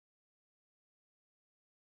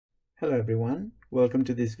Hello everyone, welcome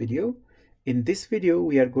to this video. In this video,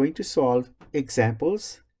 we are going to solve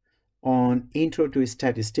examples on Intro to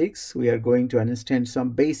Statistics. We are going to understand some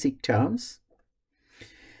basic terms.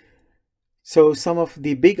 So some of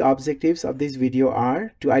the big objectives of this video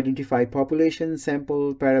are to identify population,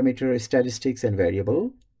 sample, parameter, statistics, and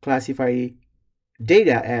variable, classify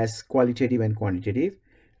data as qualitative and quantitative,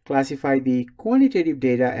 classify the quantitative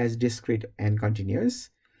data as discrete and continuous,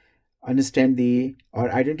 understand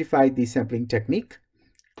or identify the sampling technique,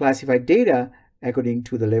 classify data according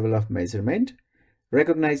to the level of measurement,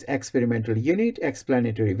 recognize experimental unit,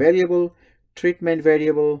 explanatory variable, treatment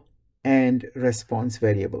variable, and response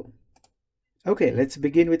variable. Okay, let's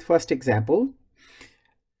begin with first example.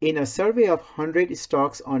 In a survey of 100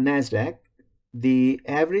 stocks on NASDAQ, the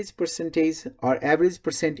average percentage or average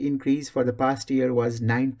percent increase for the past year was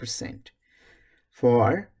 9%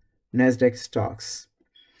 for NASDAQ stocks.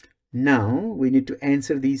 Now we need to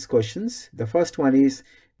answer these questions. The first one is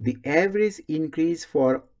the average increase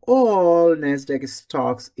for all NASDAQ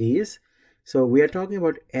stocks is. So we are talking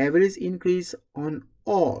about average increase on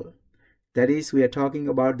all. That is, we are talking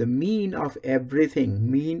about the mean of everything,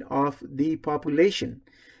 mean of the population.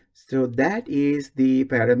 So that is the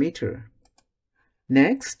parameter.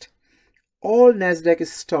 Next, all NASDAQ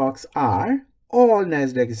stocks are all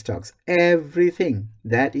NASDAQ stocks, everything.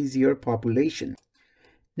 That is your population.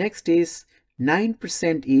 Next is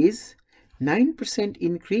 9% is 9%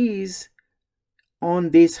 increase on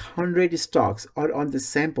these 100 stocks or on the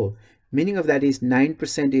sample. Meaning of that is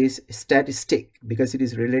 9% is statistic because it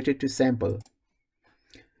is related to sample.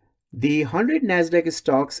 The 100 NASDAQ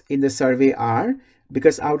stocks in the survey are,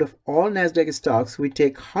 because out of all NASDAQ stocks we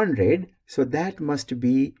take 100, so that must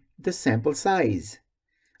be the sample size,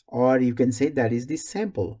 or you can say that is the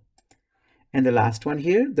sample. And the last one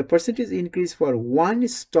here, the percentage increase for one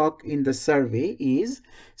stock in the survey is,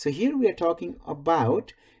 so here we are talking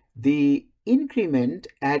about the increment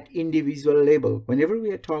at individual level. Whenever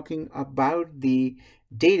we are talking about the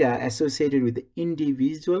data associated with the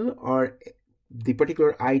individual or the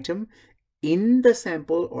particular item in the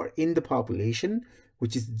sample or in the population,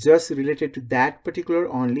 which is just related to that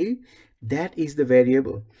particular only, that is the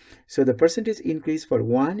variable. So the percentage increase for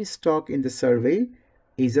one stock in the survey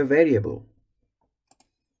is a variable.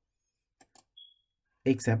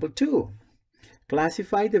 Example 2.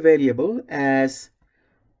 Classify the variable as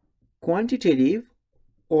quantitative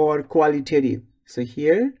or qualitative. So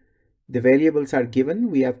here the variables are given.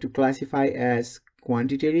 We have to classify as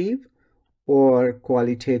quantitative or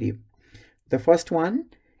qualitative. The first one,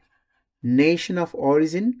 nation of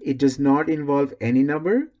origin, it does not involve any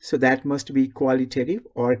number, so that must be qualitative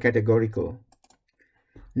or categorical.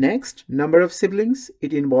 Next, number of siblings,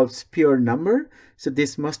 it involves pure number, so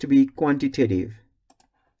this must be quantitative.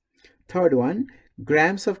 Third one,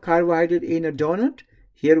 grams of carbohydrate in a donut.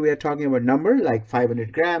 Here we are talking about number like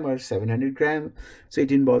 500 gram or 700 gram. So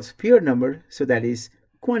it involves pure number. So that is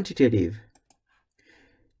quantitative.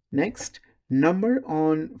 Next, number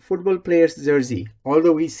on football player's jersey.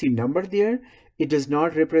 Although we see number there, it does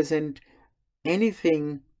not represent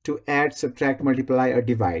anything to add, subtract, multiply, or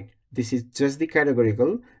divide. This is just the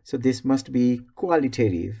categorical. So this must be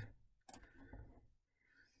qualitative.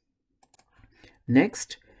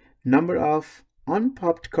 Next, number of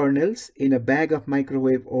unpopped kernels in a bag of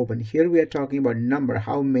microwave oven. Here we are talking about number,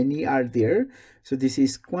 how many are there. So this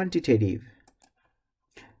is quantitative.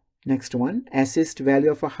 Next one, assessed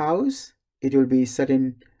value of a house. It will be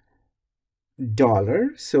certain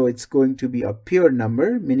dollar. So it's going to be a pure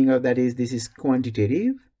number. Meaning of that is this is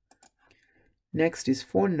quantitative. Next is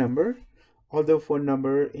phone number. Although phone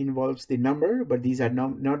number involves the number, but these are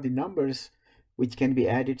not the numbers which can be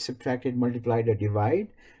added, subtracted, multiplied, or divide.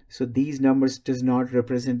 So these numbers does not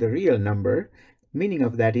represent the real number. Meaning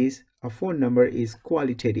of that is a phone number is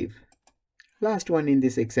qualitative. Last one in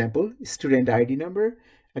this example, student ID number.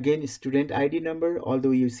 Again, student ID number,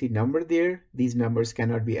 although you see number there, these numbers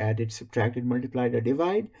cannot be added, subtracted, multiplied, or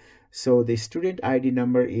divide. So the student ID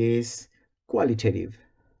number is qualitative.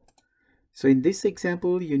 So in this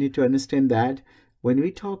example, you need to understand that when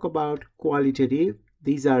we talk about qualitative,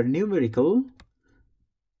 these are numerical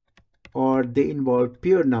or they involve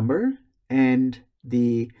pure number, and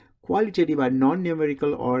the qualitative are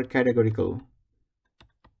non-numerical or categorical.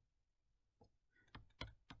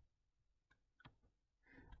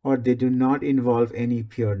 Or they do not involve any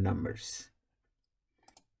pure numbers.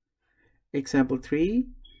 Example 3.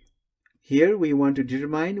 Here we want to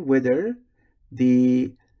determine whether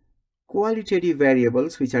the qualitative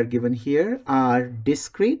variables which are given here are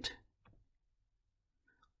discrete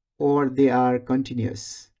or they are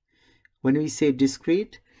continuous. When we say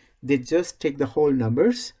discrete, they just take the whole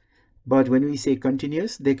numbers. But when we say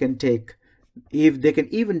continuous, they can take, if they can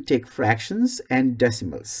even take fractions and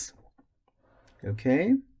decimals.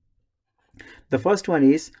 Okay. The first one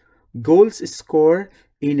is goals scored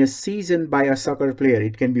in a season by a soccer player.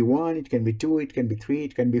 It can be 1, it can be 2, it can be 3,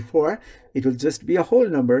 it can be 4. It will just be a whole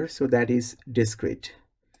number, so that is discrete.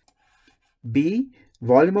 B,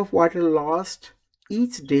 volume of water lost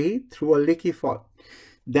each day through a leaky faucet.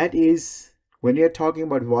 That is, when you're talking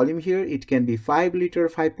about volume here, it can be 5 liter,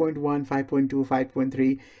 5.1, 5.2,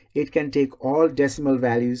 5.3. It can take all decimal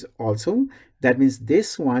values also. That means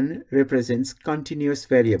this one represents continuous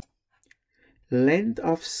variable. Length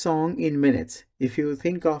of song in minutes. If you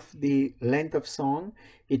think of the length of song,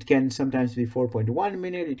 it can sometimes be 4.1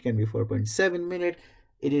 minute, it can be 4.7 minute.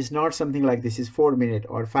 It is not something like this is 4 minute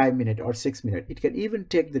or 5 minute or 6 minute. It can even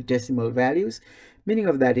take the decimal values. Meaning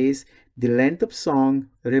of that is the length of song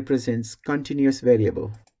represents continuous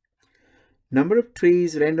variable. Number of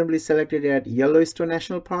trees randomly selected at Yellowstone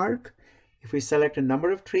National Park. If we select a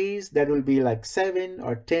number of trees, that will be like 7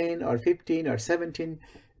 or 10 or 15 or 17.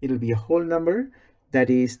 It'll be a whole number. That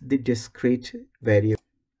is the discrete variable.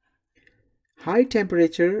 High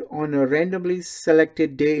temperature on a randomly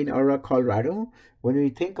selected day in Aurora, Colorado. When we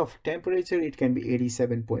think of temperature, it can be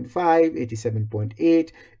 87.5,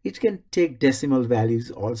 87.8. It can take decimal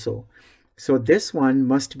values also. So this one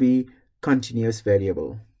must be continuous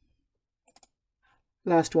variable.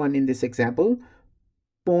 Last one in this example.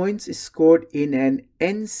 Points scored in an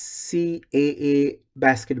NCAA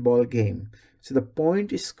basketball game. So the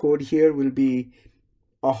point scored here will be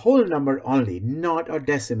a whole number only, not a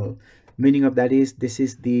decimal. Meaning of that is this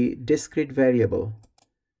is the discrete variable.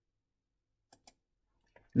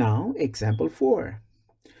 Now, example 4.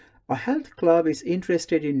 A health club is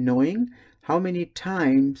interested in knowing how many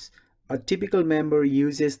times a typical member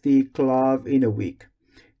uses the club in a week.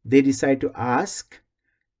 They decide to ask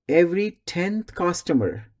every 10th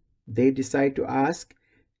customer. They decide to ask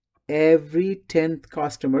every 10th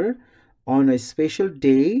customer on a special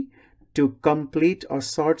day to complete a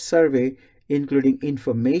short survey including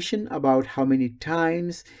information about how many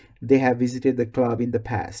times they have visited the club in the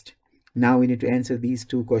past. Now we need to answer these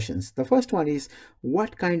two questions. The first one is,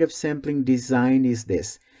 what kind of sampling design is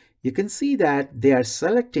this? You can see that they are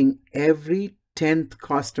selecting every 10th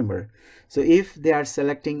customer. So if they are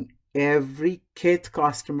selecting every kth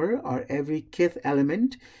customer or every kth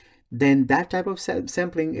element, then that type of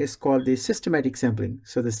sampling is called the systematic sampling.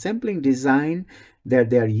 So the sampling design that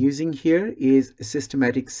they are using here is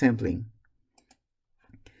systematic sampling.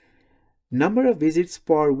 Number of visits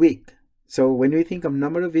per week. So when we think of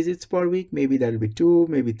number of visits per week, maybe that will be 2,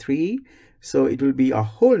 maybe 3. So it will be a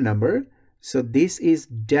whole number. So this is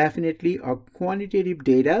definitely a quantitative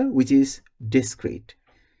data, which is discrete.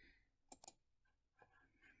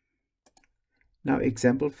 Now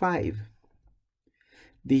example 5.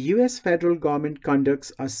 The US federal government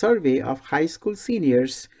conducts a survey of high school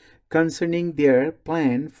seniors concerning their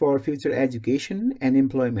plan for future education and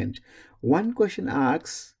employment. One question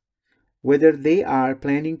asks whether they are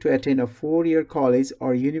planning to attend a 4-year college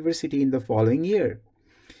or university in the following year.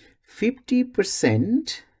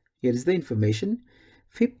 50%, here is the information,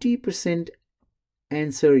 50%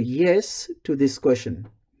 answer yes to this question.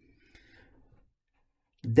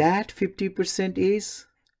 That 50% is,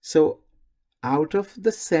 so out of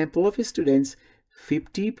the sample of students,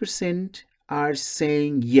 50% are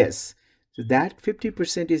saying yes. So that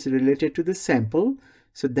 50% is related to the sample.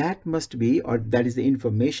 So that must be, or that is the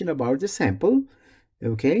information about the sample.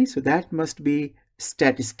 Okay, so that must be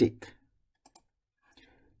statistic.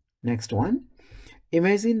 Next one.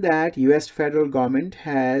 Imagine that US federal government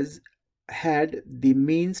has had the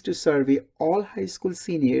means to survey all high school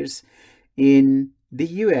seniors in the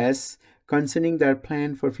US concerning their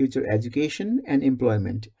plan for future education and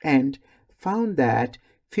employment, and found that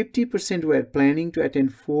 50% were planning to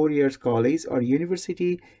attend 4 years college or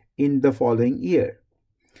university in the following year.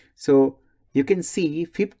 So you can see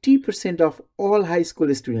 50% of all high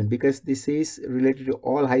school students, because this is related to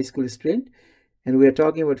all high school students, and we are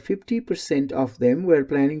talking about 50% of them were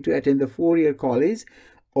planning to attend the 4-year college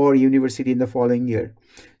or university in the following year.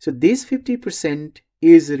 So this 50%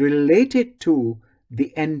 is related to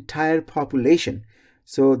the entire population.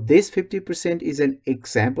 So this 50% is an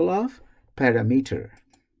example of parameter.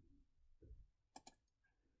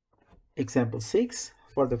 Example 6.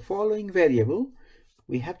 For the following variable,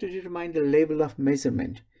 we have to determine the level of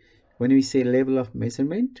measurement. When we say level of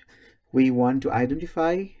measurement, we want to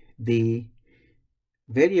identify the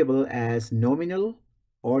variable as nominal,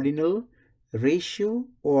 ordinal, ratio,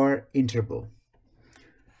 or interval.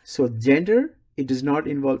 So gender, it does not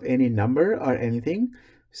involve any number or anything.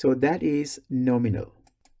 So that is nominal.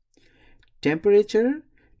 Temperature.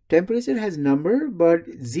 Temperature has number, but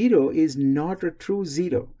 0 is not a true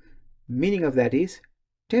 0. Meaning of that is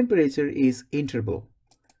temperature is interval.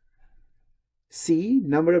 C.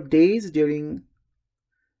 Number of days during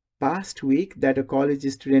past week that a college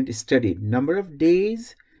student studied. Number of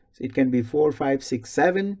days, so it can be 4, 5, 6,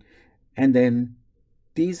 7, and then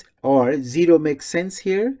these or 0 makes sense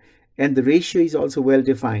here, and the ratio is also well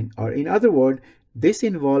defined. Or in other words, this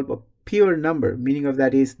involves a pure number, meaning of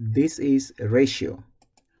that is this is a ratio.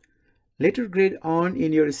 Letter grade on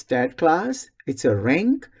in your stat class, it's a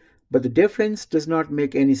rank, but the difference does not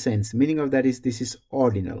make any sense, meaning of that is this is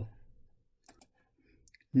ordinal.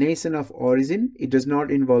 Nation of origin, it does not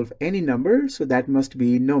involve any number, so that must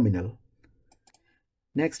be nominal.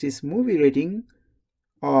 Next is movie rating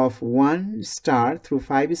of 1 star through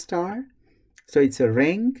 5 star. So it's a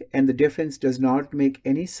rank and the difference does not make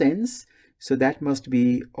any sense, so that must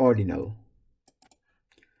be ordinal.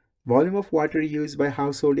 Volume of water used by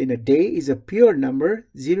household in a day is a pure number.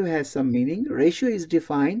 0 has some meaning. Ratio is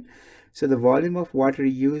defined, so the volume of water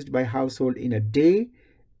used by household in a day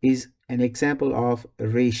is an example of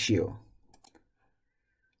ratio.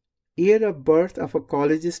 Year of birth of a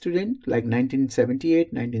college student, like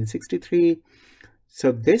 1978, 1963.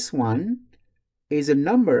 So this one is a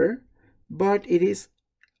number, but it is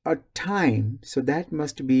a time, so that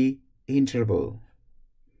must be interval.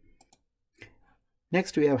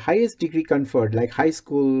 Next, we have highest degree conferred, like high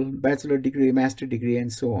school, bachelor degree, master degree,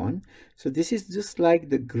 and so on. So this is just like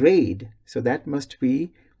the grade, so that must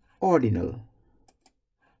be ordinal.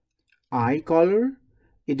 Eye color,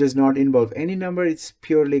 it does not involve any number, it's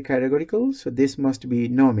purely categorical, so this must be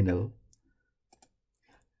nominal.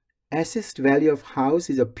 Assessed value of house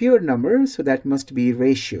is a pure number, so that must be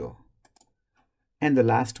ratio. And the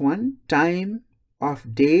last one, time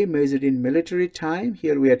of day measured in military time.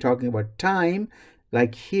 Here we are talking about time,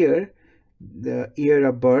 like here, the year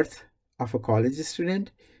of birth of a college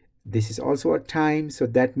student. This is also a time, so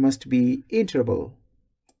that must be interval.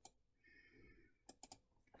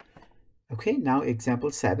 Okay, now example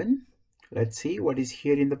 7. Let's see what is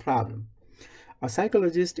here in the problem. A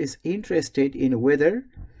psychologist is interested in whether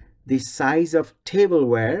the size of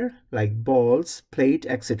tableware, like balls, plate,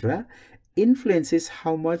 etc., influences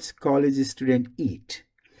how much college students eat.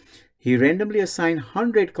 He randomly assigned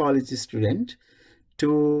 100 college students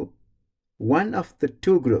to one of the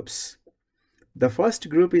two groups. The first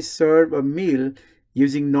group is served a meal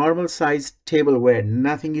using normal sized tableware.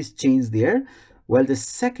 Nothing is changed there. While the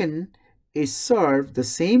second is served the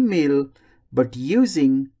same meal but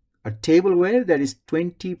using a tableware that is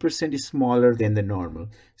 20% smaller than the normal.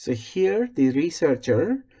 So here the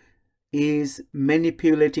researcher is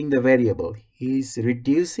manipulating the variable. He is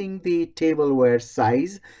reducing the tableware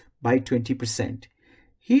size by 20%.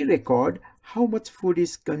 He records how much food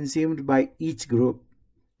is consumed by each group.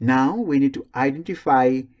 Now we need to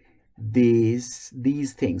identify these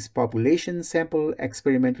things: population, sample,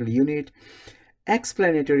 experimental unit,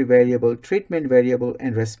 explanatory variable, treatment variable,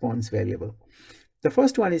 and response variable. The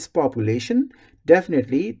first one is population.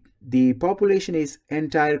 Definitely the population is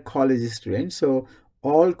entire college students, so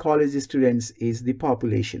all college students is the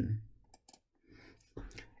population.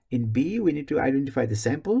 In B, we need to identify the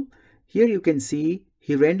sample. Here you can see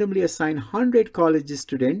he randomly assigned 100 college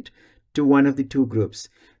students to one of the two groups.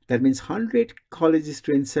 That means 100 college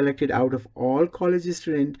students selected out of all college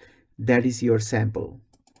students. That is your sample.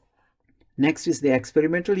 Next is the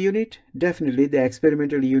experimental unit. Definitely the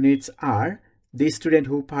experimental units are the student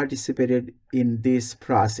who participated in this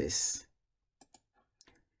process.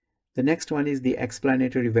 The next one is the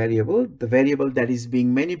explanatory variable, the variable that is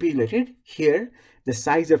being manipulated. Here, the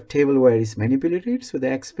size of tableware is manipulated. So the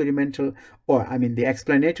the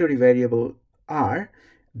explanatory variable are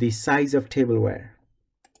the size of tableware.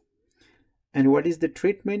 And what is the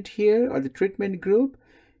treatment here, or the treatment group?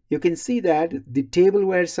 You can see that the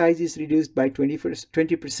tableware size is reduced by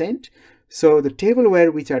 20%. So the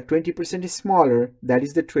tableware which are 20% smaller, that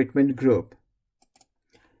is the treatment group.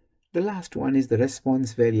 The last one is the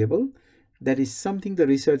response variable. That is something the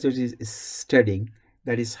researcher is studying.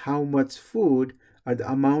 That is how much food or the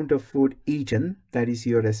amount of food eaten. That is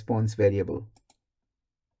your response variable.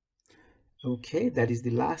 Okay, that is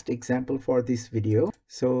the last example for this video.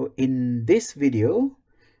 So in this video,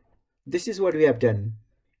 this is what we have done.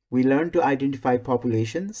 We learned to identify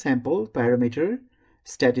population, sample, parameter,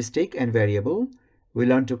 statistic, and variable. We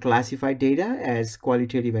learned to classify data as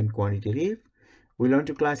qualitative and quantitative. We learned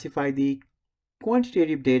to classify the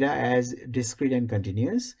quantitative data as discrete and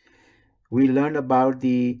continuous. We learned about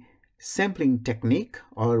the sampling technique,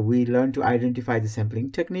 or we learned to identify the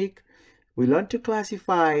sampling technique. We learned to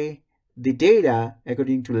classify the data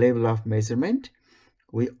according to level of measurement.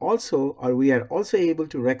 We are also able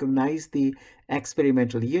to recognize the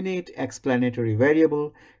experimental unit, explanatory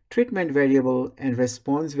variable, treatment variable, and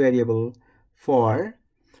response variable for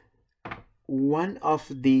one of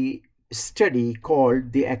the study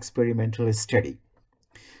called the experimental study.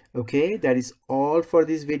 Okay, that is all for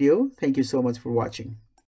this video. Thank you so much for watching.